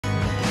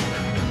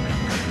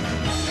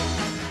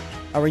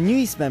Our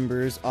newest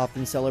members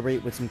often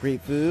celebrate with some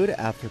great food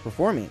after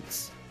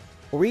performance,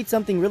 or eat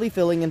something really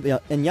filling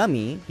and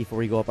yummy before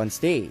we go up on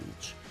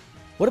stage.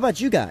 What about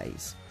you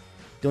guys?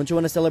 Don't you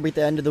want to celebrate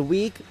the end of the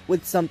week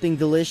with something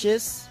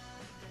delicious?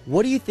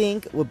 What do you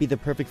think would be the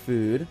perfect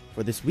food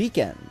for this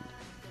weekend?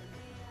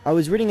 I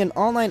was reading an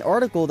online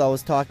article that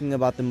was talking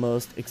about the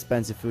most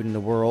expensive food in the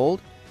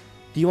world.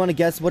 Do you want to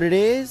guess what it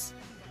is?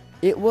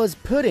 It was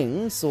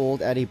pudding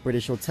sold at a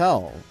British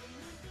hotel.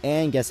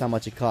 And guess how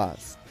much it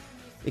cost?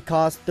 It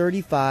cost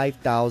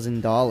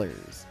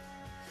 $35,000.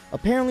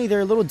 Apparently there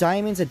are little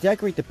diamonds that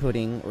decorate the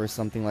pudding or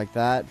something like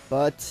that,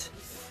 but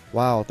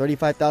wow,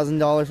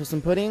 $35,000 for some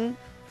pudding?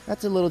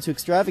 That's a little too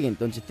extravagant,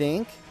 don't you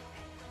think?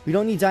 We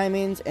don't need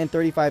diamonds and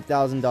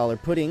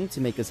 $35,000 pudding to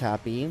make us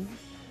happy.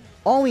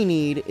 All we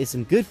need is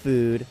some good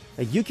food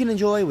that you can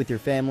enjoy with your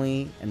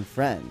family and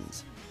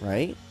friends,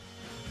 right?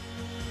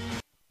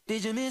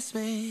 Did you miss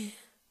me?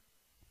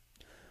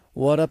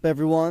 What up,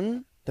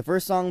 everyone? The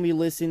first song we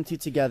listened to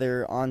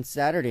together on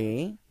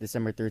Saturday,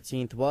 December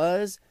 13th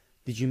was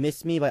Did You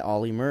Miss Me by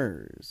Ollie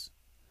Murs.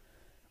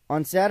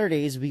 On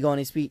Saturdays, we go on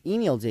a sweet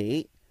email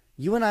date,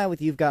 you and I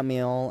with You've Got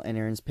Mail and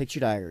Aron's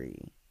Picture Diary.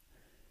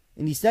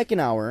 In the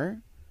second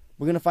hour,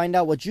 we're going to find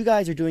out what you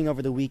guys are doing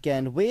over the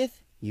weekend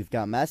with You've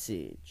Got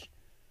Message.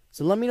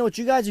 So let me know what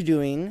you guys are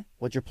doing,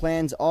 what your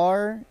plans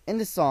are, and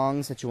the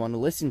songs that you want to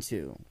listen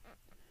to.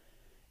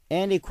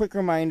 And a quick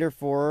reminder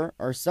for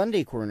our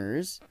Sunday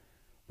Corners,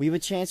 we have a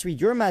chance to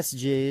read your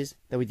messages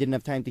that we didn't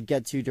have time to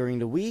get to during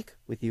the week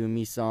with You and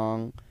Me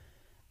song,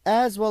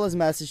 as well as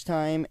message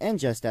time and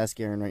Just Ask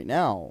Aron right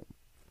now.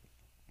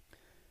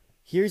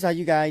 Here's how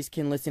you guys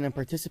can listen and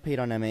participate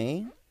on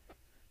MA.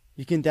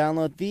 You can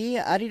download the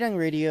Arirang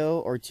Radio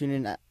or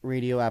TuneIn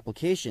Radio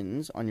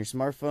applications on your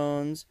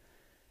smartphones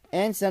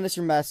and send us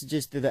your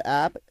messages through the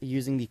app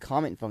using the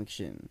comment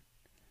function.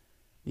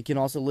 You can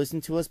also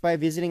listen to us by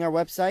visiting our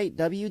website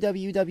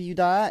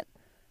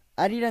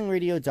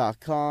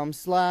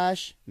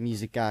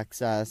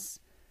www.arirangradio.com/musicaccess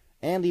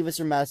and leave us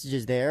your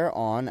messages there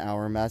on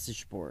our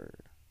message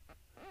board.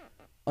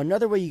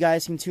 Another way you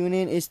guys can tune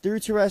in is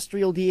through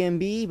terrestrial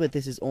DMB, but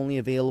this is only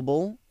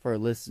available for our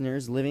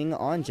listeners living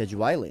on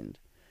Jeju Island.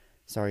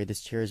 Sorry,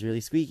 this chair is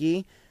really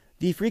squeaky.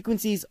 The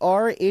frequencies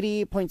are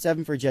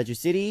 88.7 for Jeju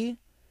City,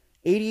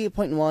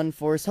 88.1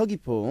 for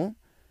Seogwipo,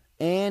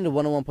 and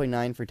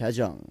 101.9 for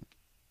Daejeong.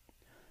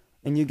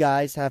 And you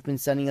guys have been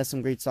sending us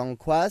some great song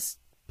requests.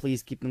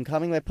 Please keep them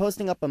coming by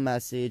posting up a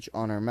message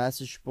on our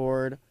message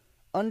board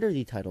under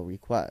the title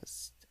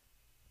request.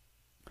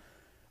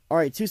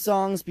 Alright, 2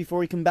 songs before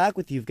we come back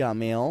with You've Got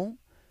Mail.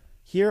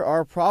 Here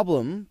are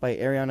Problem by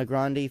Ariana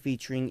Grande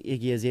featuring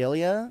Iggy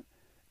Azalea,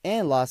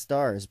 and Lost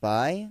Stars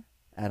by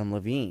Adam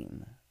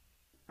Levine.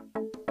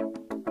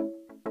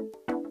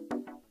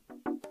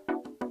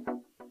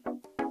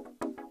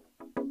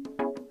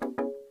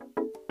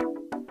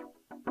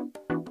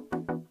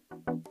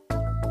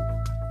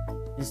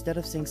 Instead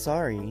of saying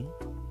sorry,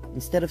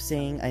 instead of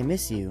saying I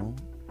miss you,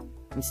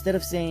 instead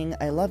of saying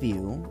I love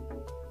you,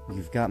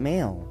 you've got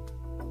mail.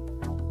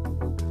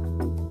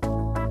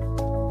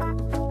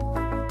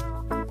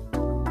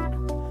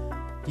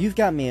 You've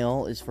Got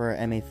Mail is for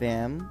our MA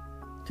fam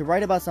to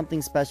write about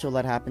something special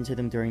that happened to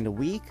them during the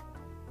week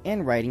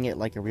and writing it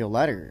like a real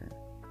letter.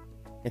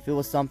 If it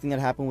was something that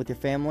happened with your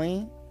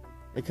family,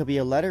 it could be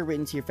a letter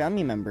written to your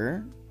family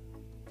member,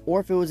 or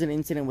if it was an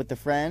incident with a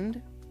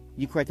friend,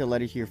 you could write a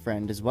letter to your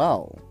friend as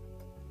well.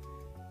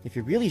 If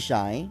you're really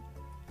shy,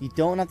 you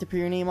don't have to put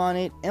your name on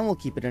it and we'll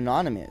keep it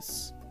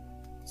anonymous.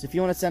 So if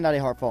you want to send out a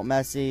heartfelt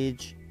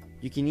message,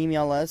 you can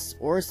email us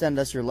or send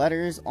us your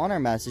letters on our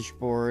message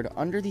board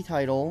under the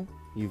title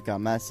You've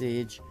Got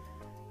Message,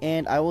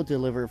 and I will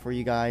deliver it for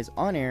you guys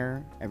on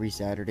air every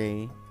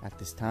Saturday at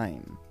this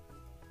time.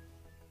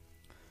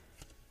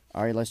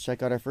 Alright, let's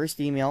check out our first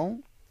email.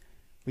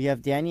 We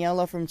have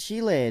Daniela from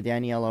Chile.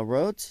 Daniela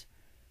wrote,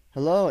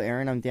 Hello,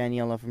 Aron. I'm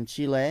Daniela from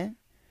Chile.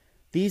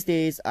 These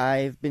days,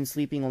 I've been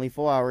sleeping only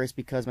 4 hours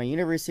because my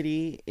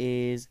university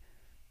is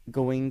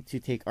going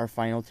to take our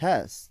final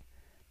test.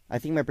 I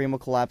think my brain will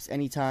collapse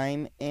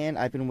anytime, and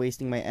I've been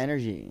wasting my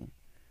energy.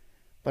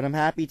 But I'm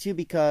happy too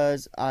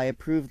because I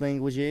approved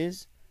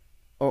languages.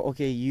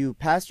 You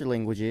passed your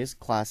languages,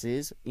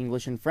 classes,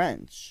 English and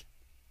French.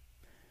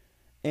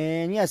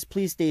 And yes,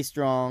 please stay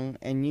strong,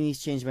 and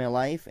unis changed my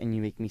life, and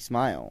you make me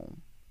smile.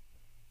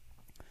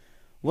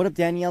 What up,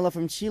 Daniela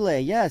from Chile?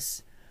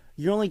 Yes,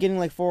 you're only getting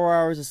like 4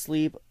 hours of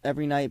sleep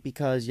every night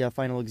because you have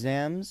final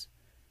exams.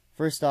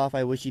 First off,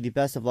 I wish you the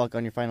best of luck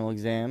on your final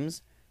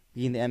exams.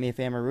 Me and the MA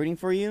fam are rooting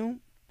for you.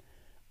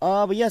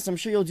 But yes, I'm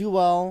sure you'll do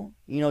well.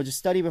 Just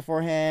study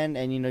beforehand,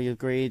 and your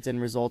grades and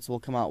results will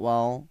come out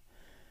well.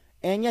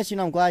 And yes,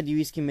 I'm glad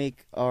UEs can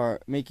make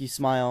you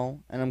smile,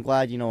 and I'm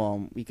glad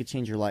we could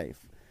change your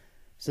life.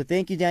 So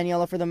thank you,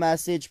 Daniela, for the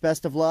message.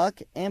 Best of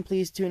luck, and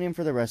please tune in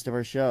for the rest of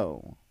our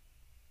show.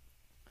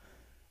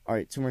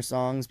 Alright, 2 more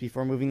songs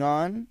before moving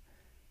on.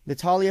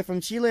 Natalia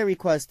from Chile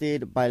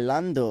requested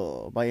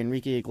Bailando by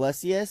Enrique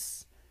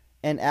Iglesias,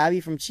 and Abby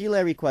from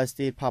Chile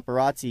requested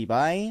Paparazzi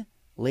by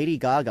Lady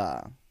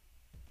Gaga.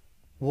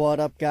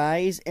 What up,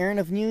 guys? Aron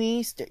of New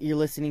East. You're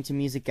listening to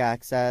Music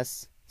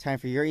Access. Time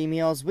for your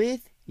emails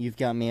with You've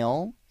Got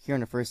Mail here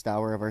in the first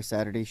hour of our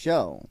Saturday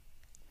show.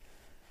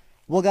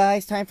 Well,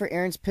 guys, time for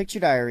Aron's Picture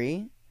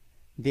Diary.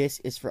 This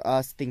is for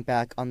us to think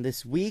back on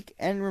this week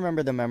and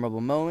remember the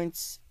memorable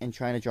moments and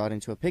trying to draw it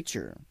into a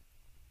picture.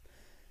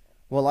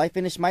 Well, I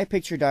finished my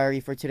picture diary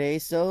for today,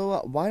 so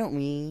why don't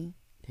we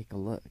take a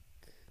look?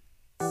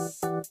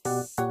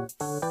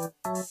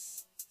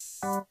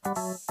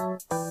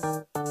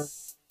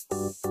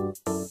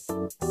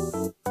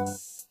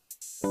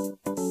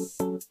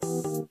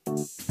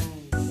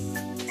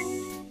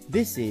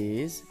 This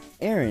is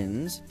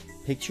Aron's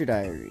Picture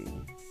Diary.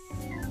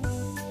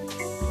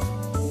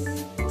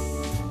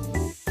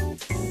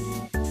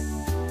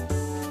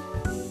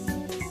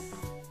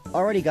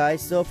 Alrighty,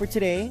 guys, so for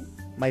today,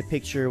 my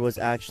picture was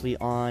actually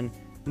on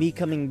me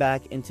coming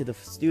back into the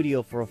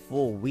studio for a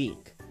full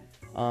week.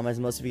 As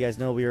most of you guys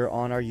know, we were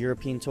on our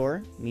European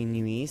tour, me and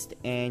New East,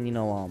 and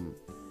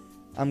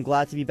I'm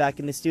glad to be back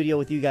in the studio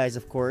with you guys,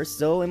 of course.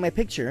 So in my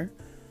picture,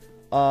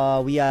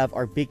 we have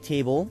our big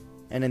table,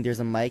 and then there's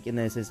a mic, and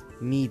then it says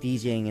me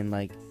DJing, and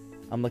like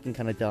I'm looking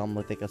kind of dumb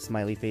with like a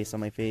smiley face on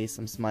my face.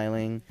 I'm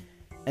smiling,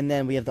 and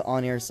then we have the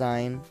on-air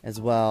sign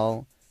as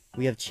well.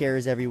 We have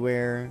chairs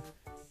everywhere.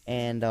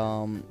 And,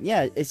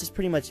 yeah, it's just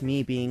pretty much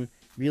me being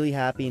really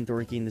happy and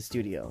dorky in the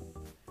studio.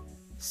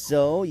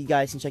 So, you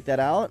guys can check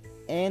that out.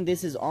 And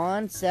this is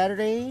on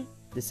Saturday,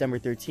 December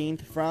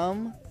 13th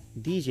from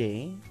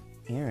DJ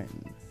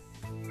Aron.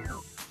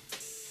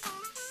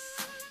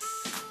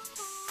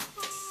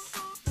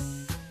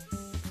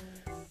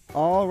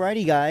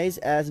 Alrighty, guys,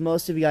 as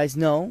most of you guys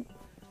know,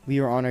 we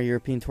were on our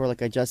European tour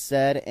like I just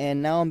said.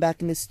 And now I'm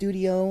back in the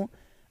studio.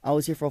 I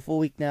was here for a full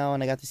week now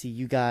and I got to see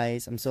you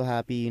guys. I'm so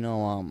happy,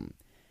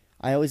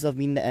 I always love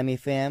meeting the MA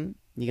fam.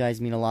 You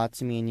guys mean a lot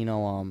to me,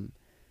 and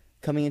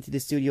coming into the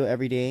studio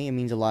every day, it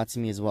means a lot to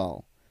me as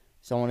well.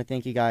 So I want to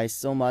thank you guys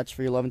so much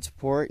for your love and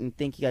support, and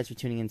thank you guys for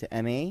tuning into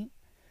MA.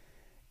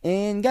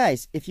 And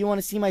guys, if you want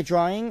to see my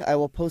drawing, I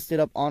will post it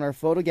up on our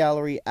photo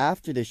gallery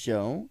after the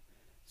show.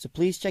 So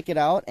please check it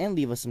out and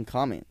leave us some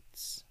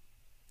comments.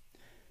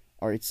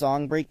 Alright,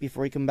 song break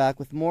before we come back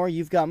with more.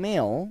 You've Got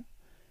Mail.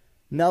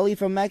 Nelly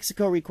from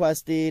Mexico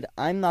requested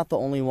I'm Not the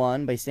Only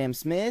One by Sam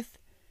Smith.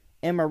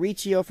 And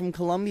Mauricio from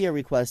Colombia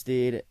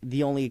requested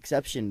The Only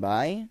Exception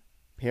by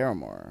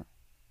Paramore.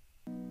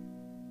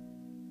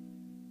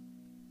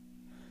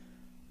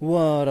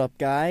 What up,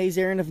 guys?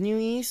 Aron of New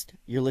East.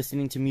 You're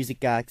listening to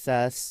Music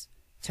Access.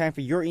 Time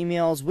for your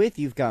emails with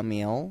You've Got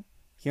Mail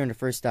here in the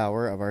first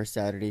hour of our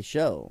Saturday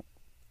show.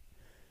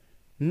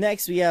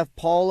 Next, we have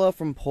Paula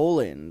from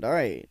Poland.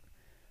 Alright.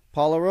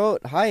 Paula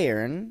wrote, Hi,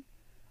 Aron.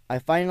 I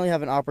finally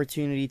have an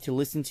opportunity to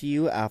listen to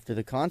you after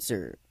the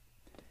concert.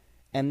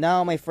 And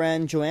now my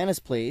friend Joanna's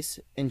place,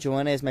 and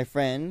Joanna is my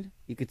friend.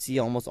 You could see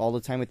almost all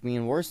the time with me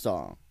in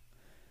Warsaw.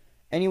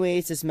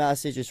 Anyways, this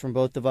message is from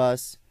both of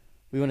us.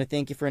 We want to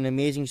thank you for an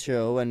amazing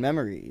show and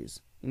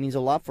memories. It means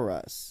a lot for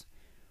us.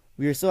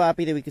 We are so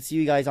happy that we could see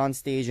you guys on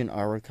stage in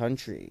our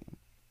country.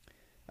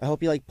 I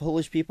hope you like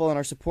Polish people and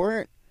our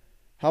support.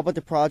 How about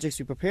the projects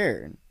we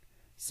prepared?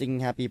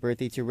 Singing Happy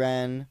Birthday to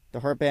Ren,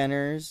 the Heart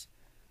Banners,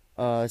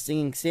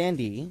 singing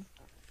Sandy,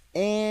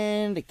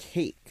 and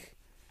Cake.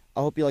 I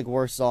hope you like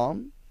Warsaw.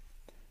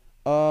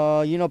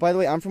 By the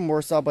way, I'm from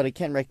Warsaw, but I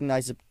can't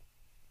recognize the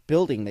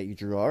building that you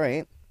drew,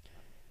 alright?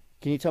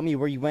 Can you tell me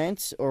where you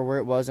went or where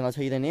it was, and I'll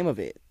tell you the name of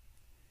it.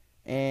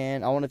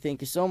 And I want to thank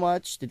you so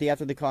much. The day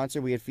after the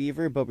concert, we had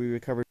fever, but we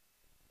recovered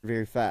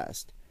very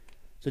fast.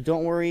 So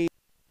don't worry,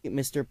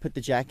 Mr. Put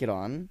the Jacket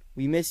On.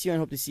 We miss you and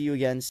hope to see you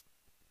again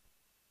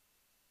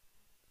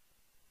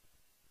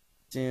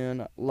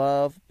soon.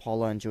 Love,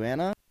 Paula and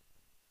Joanna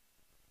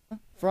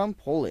from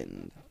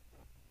Poland.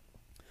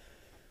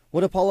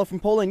 What up, Paula from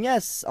Poland?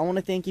 Yes, I want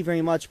to thank you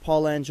very much,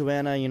 Paula and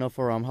Joanna,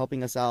 for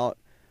helping us out,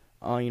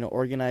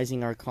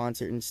 organizing our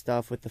concert and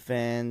stuff with the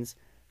fans.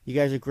 You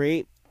guys are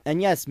great.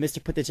 And yes,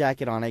 Mr. Put the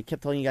Jacket On. I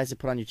kept telling you guys to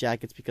put on your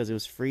jackets because it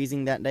was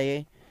freezing that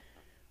day.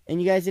 And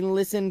you guys didn't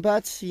listen,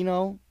 but,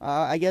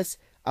 I guess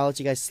I'll let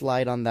you guys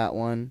slide on that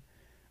one.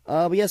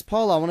 But yes,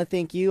 Paula, I want to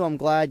thank you. I'm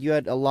glad you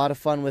had a lot of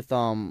fun with,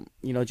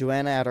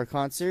 Joanna at our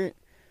concert.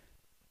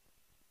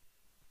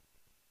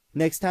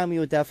 Next time we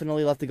would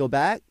definitely love to go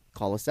back.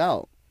 Call us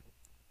out.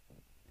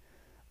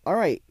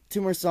 Alright,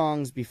 2 more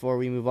songs before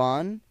we move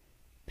on.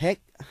 Baek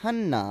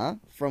Hanna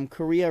from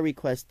Korea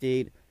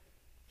requested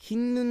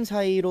흰 눈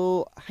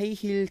사이로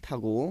하이힐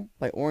타고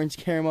by Orange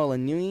Caramel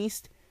and New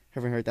East.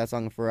 Haven't heard that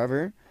song in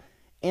forever.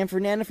 And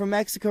Fernanda from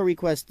Mexico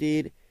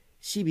requested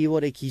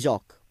 12월의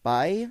기적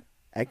by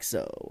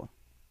EXO.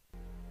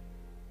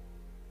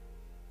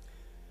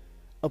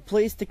 A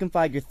place to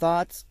confide your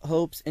thoughts,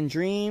 hopes, and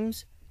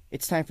dreams.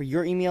 It's time for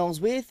your emails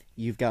with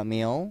You've Got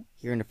Mail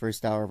here in the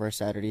first hour of our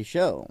Saturday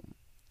show.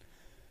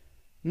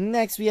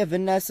 Next, we have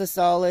Vanessa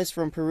Salas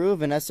from Peru.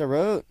 Vanessa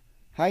wrote,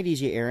 Hi,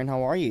 DJ Aron,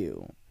 how are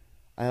you?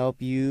 I hope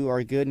you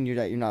are good and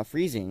that you're not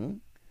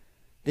freezing.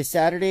 This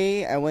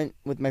Saturday, I went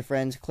with my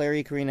friends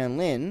Clary, Karina, and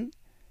Lynn,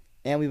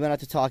 And we went out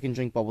to talk and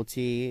drink bubble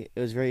tea. It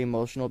was very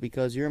emotional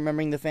because you're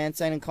remembering the fan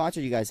sign and concert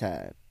you guys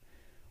had.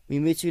 We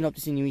miss you and hope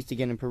to see you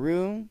again in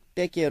Peru.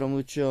 Te quiero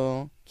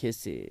mucho.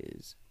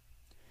 Kisses.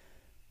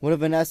 What up,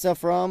 Vanessa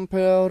from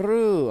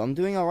Peru? I'm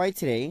doing alright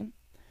today.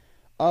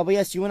 But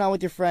yes, you went out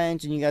with your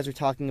friends and you guys were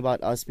talking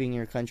about us being in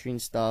your country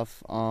and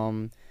stuff.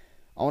 I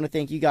want to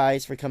thank you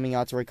guys for coming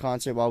out to our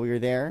concert while we were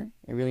there.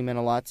 It really meant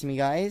a lot to me,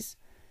 guys.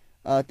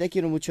 Thank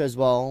you mucho as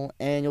well.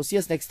 And you'll see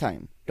us next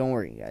time. Don't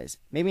worry, guys.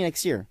 Maybe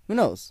next year. Who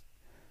knows?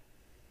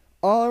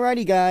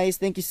 Alrighty, guys.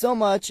 Thank you so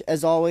much,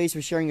 as always,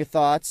 for sharing your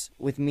thoughts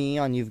with me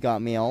on You've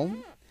Got Mail.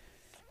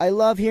 I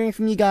love hearing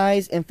from you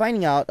guys and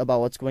finding out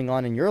about what's going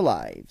on in your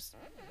lives.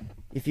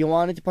 If you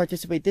wanted to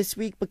participate this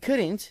week but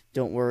couldn't,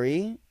 don't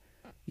worry.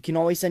 You can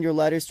always send your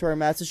letters to our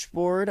message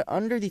board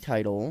under the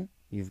title,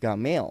 You've Got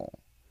Mail.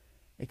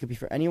 It could be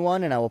for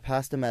anyone, and I will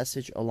pass the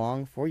message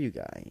along for you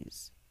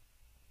guys.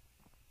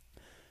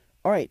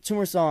 Alright, 2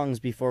 more songs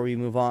before we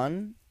move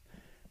on.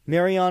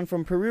 Marion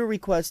from Peru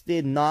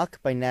requested Knock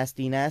by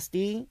Nasty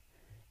Nasty.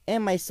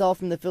 And myself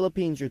from the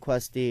Philippines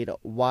requested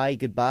Why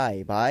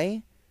Goodbye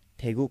by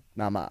Taeguk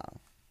Nama.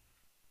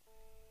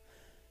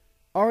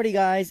 Alrighty,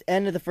 guys,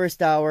 end of the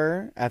first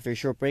hour. After a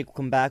short break, we'll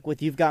come back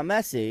with You've Got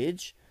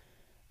Message.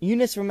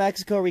 Eunice from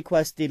Mexico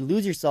requested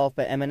Lose Yourself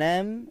by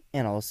Eminem.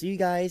 And I'll see you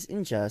guys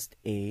in just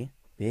a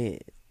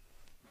bit.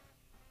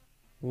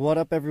 What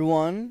up,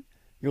 everyone?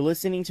 You're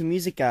listening to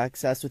Music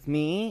Access with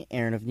me,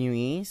 Aron of New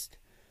East.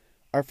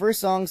 Our first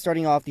song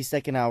starting off the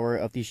second hour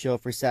of the show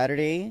for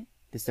Saturday,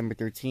 December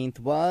 13th,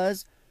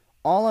 was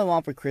All I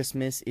Want for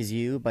Christmas Is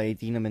You by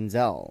Idina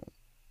Menzel.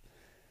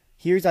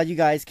 Here's how you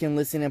guys can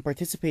listen and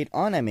participate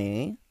on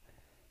MA.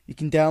 You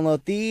can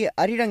download the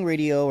Arirang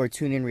Radio or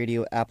TuneIn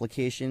Radio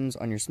applications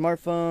on your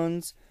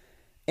smartphones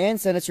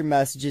and send us your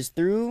messages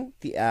through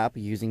the app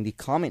using the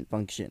comment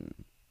function.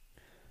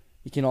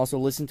 You can also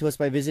listen to us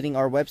by visiting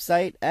our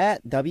website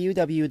at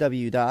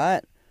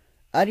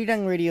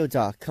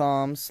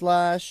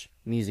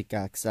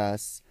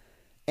www.arirangradio.com/musicaccess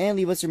and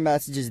leave us your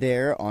messages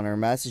there on our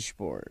message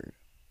board.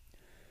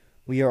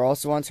 We are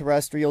also on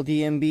terrestrial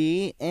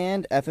DMB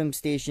and FM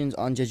stations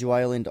on Jeju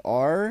Island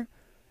are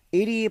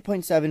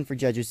 88.7 for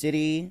Jeju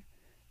City,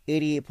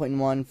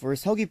 88.1 for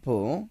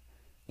Seogwipo,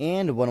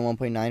 and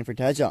 101.9 for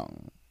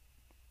Daejeong.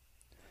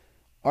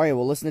 Alright,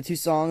 we'll listen to 2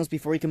 songs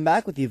before we come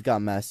back with You've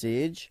Got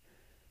Message.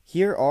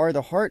 Here are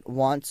The Heart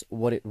Wants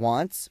What It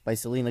Wants by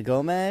Selena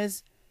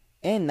Gomez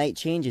and Night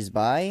Changes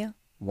by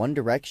One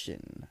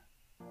Direction.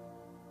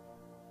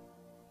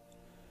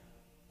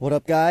 What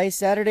up, guys?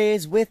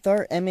 Saturdays with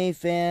our MA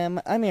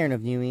fam. I'm Aron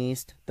of New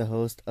East, the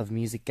host of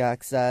Music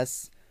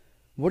Access.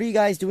 What are you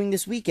guys doing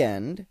this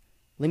weekend?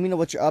 Let me know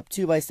what you're up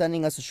to by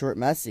sending us a short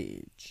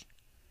message.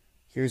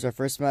 Here's our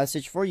first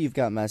message for You've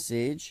Got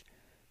Message.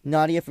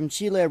 Nadia from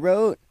Chile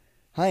wrote,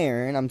 Hi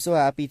Aron, I'm so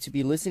happy to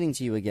be listening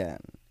to you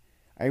again.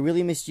 I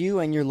really missed you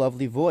and your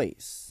lovely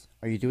voice.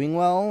 Are you doing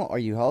well? Are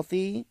you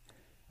healthy?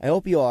 I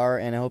hope you are,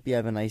 and I hope you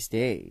have a nice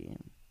day.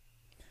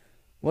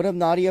 What up,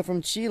 Nadia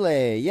from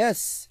Chile?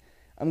 Yes,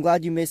 I'm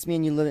glad you missed me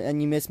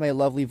and you missed my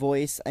lovely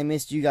voice. I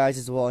missed you guys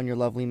as well and your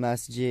lovely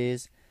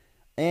messages.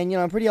 And,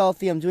 I'm pretty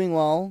healthy. I'm doing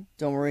well.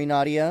 Don't worry,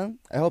 Nadia.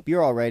 I hope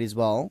you're alright as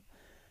well.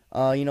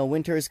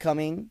 Winter is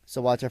coming,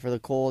 so watch out for the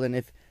cold. And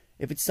if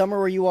it's summer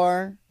where you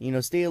are,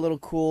 stay a little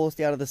cool,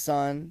 stay out of the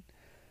sun.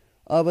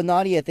 But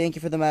Nadia, thank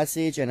you for the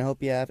message, and I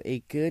hope you have a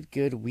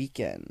good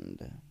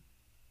weekend.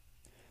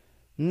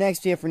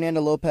 Next, we have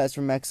Fernanda Lopez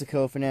from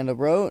Mexico. Fernanda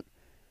wrote,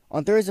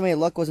 On Thursday, my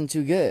luck wasn't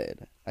too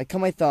good. I cut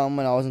my thumb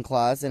when I was in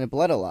class, and it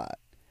bled a lot.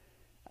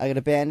 I got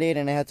a Band-Aid,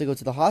 and I had to go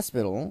to the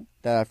hospital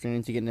that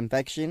afternoon to get an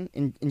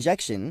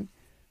injection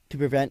to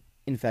prevent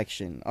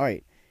infection.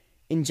 Alright,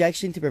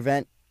 injection to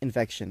prevent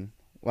infection.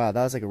 Wow,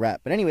 that was like a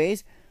rap. But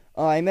anyways,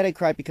 I admit I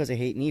cried because I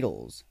hate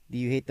needles. Do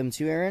you hate them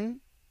too,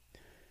 Aron?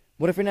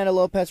 What if Fernanda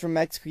Lopez from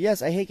Mexico?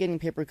 Yes, I hate getting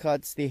paper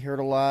cuts. They hurt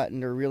a lot,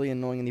 and they're really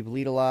annoying, and they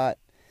bleed a lot.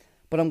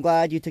 But I'm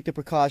glad you took the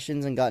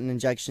precautions and got an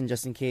injection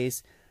just in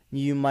case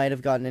you might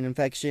have gotten an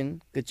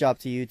infection. Good job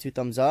to you. 2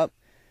 thumbs up.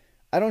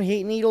 I don't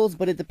hate needles,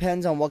 but it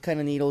depends on what kind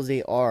of needles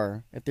they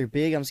are. If they're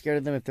big, I'm scared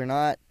of them. If they're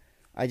not,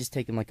 I just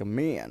take them like a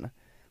man.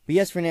 But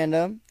yes,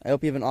 Fernanda, I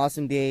hope you have an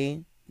awesome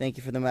day. Thank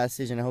you for the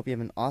message, and I hope you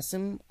have an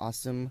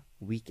awesome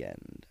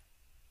weekend.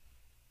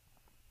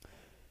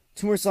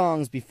 2 more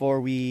songs before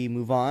we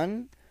move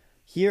on.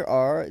 Here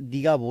are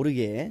네가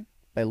모르게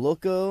by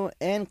Loco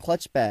and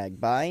Clutch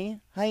Bag by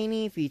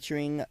Haini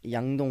featuring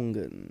Yang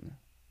Donggun.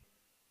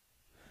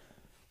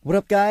 What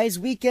up, guys?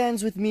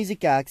 Weekends with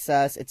Music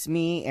Access. It's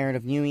me, Aron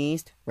of New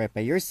East, right by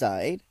your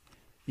side.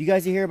 You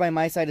guys are here by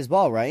my side as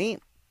well,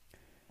 right?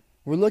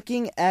 We're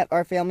looking at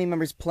our family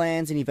members'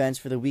 plans and events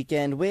for the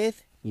weekend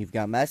with You've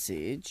Got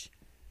Message.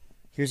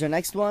 Here's our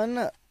next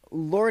one.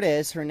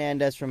 Lourdes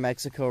Hernandez from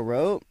Mexico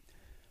wrote,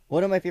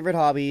 One of my favorite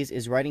hobbies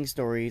is writing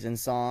stories and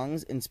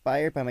songs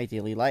inspired by my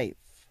daily life.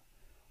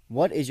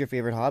 What is your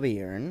favorite hobby,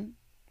 Aron?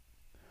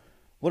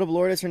 What up,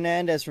 Lourdes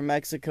Hernandez from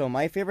Mexico?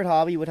 My favorite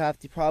hobby would have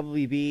to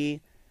probably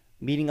be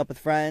meeting up with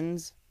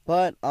friends,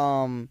 but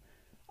I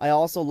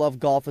also love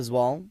golf as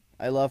well.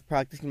 I love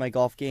practicing my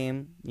golf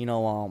game.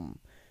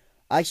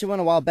 I actually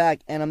went a while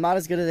back, and I'm not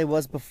as good as I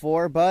was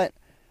before, but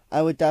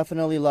I would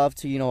definitely love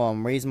to,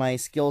 raise my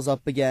skills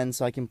up again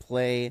so I can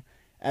play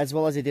as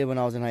well as I did when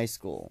I was in high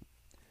school.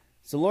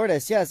 So,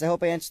 Lourdes, yes, I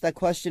hope I answered that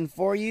question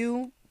for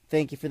you.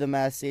 Thank you for the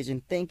message,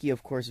 and thank you,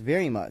 of course,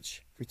 very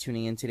much for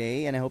tuning in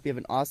today, and I hope you have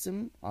an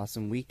awesome,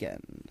 awesome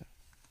weekend.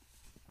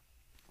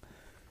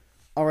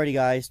 Alrighty,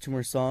 guys, 2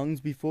 more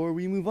songs before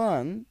we move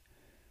on.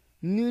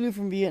 Nunu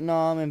from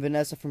Vietnam and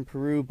Vanessa from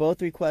Peru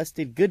both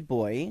requested Good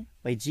Boy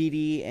by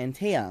GD and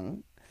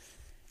Taeyang.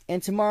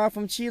 And Tamara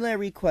from Chile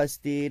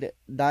requested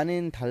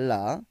나는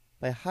달라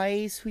by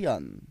Hai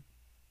Suyeon.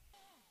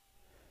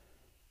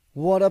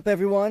 What up,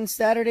 everyone?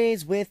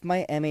 Saturdays with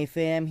my MA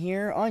fam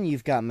here on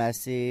You've Got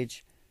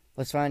Message.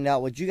 Let's find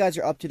out what you guys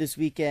are up to this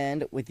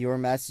weekend with your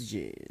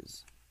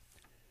messages.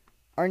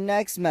 Our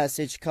next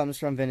message comes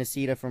from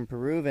Venecita from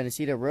Peru.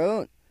 Venecita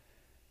wrote,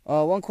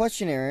 one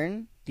question,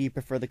 Aron. Do you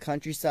prefer the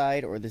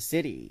countryside or the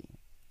city?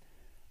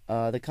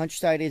 The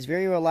countryside is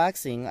very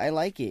relaxing. I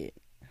like it.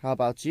 How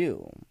about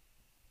you?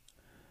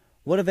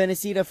 What a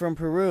Venecita from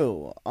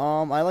Peru.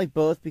 I like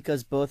both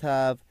because both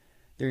have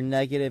their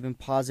negative and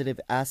positive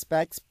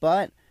aspects,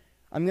 but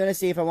I'm gonna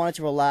say if I wanted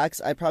to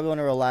relax, I'd probably want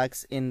to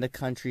relax in the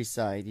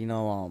countryside.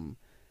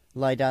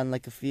 Lie down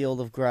like a field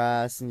of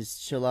grass and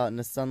just chill out in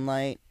the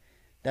sunlight.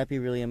 That'd be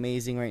really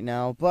amazing right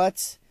now.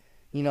 But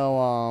I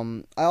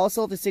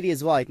also love the city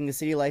as well. I think the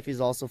city life is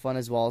also fun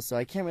as well, so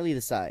I can't really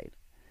decide.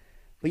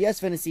 But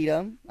yes,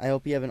 Venecita, I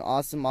hope you have an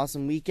awesome,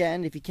 awesome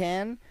weekend. If you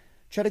can,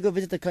 try to go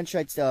visit the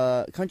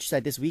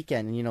countryside this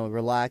weekend and,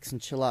 relax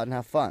and chill out and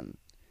have fun.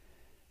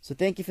 So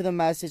thank you for the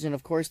message, and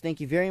of course, thank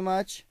you very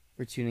much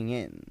for tuning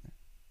in.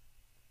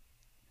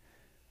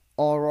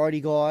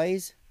 Alrighty,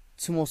 guys,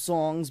 2 more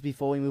songs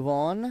before we move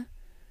on.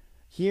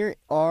 Here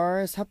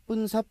are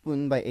사뿐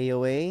사뿐 by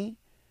AOA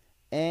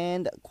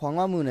and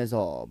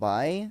광화문에서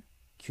by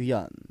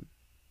규현.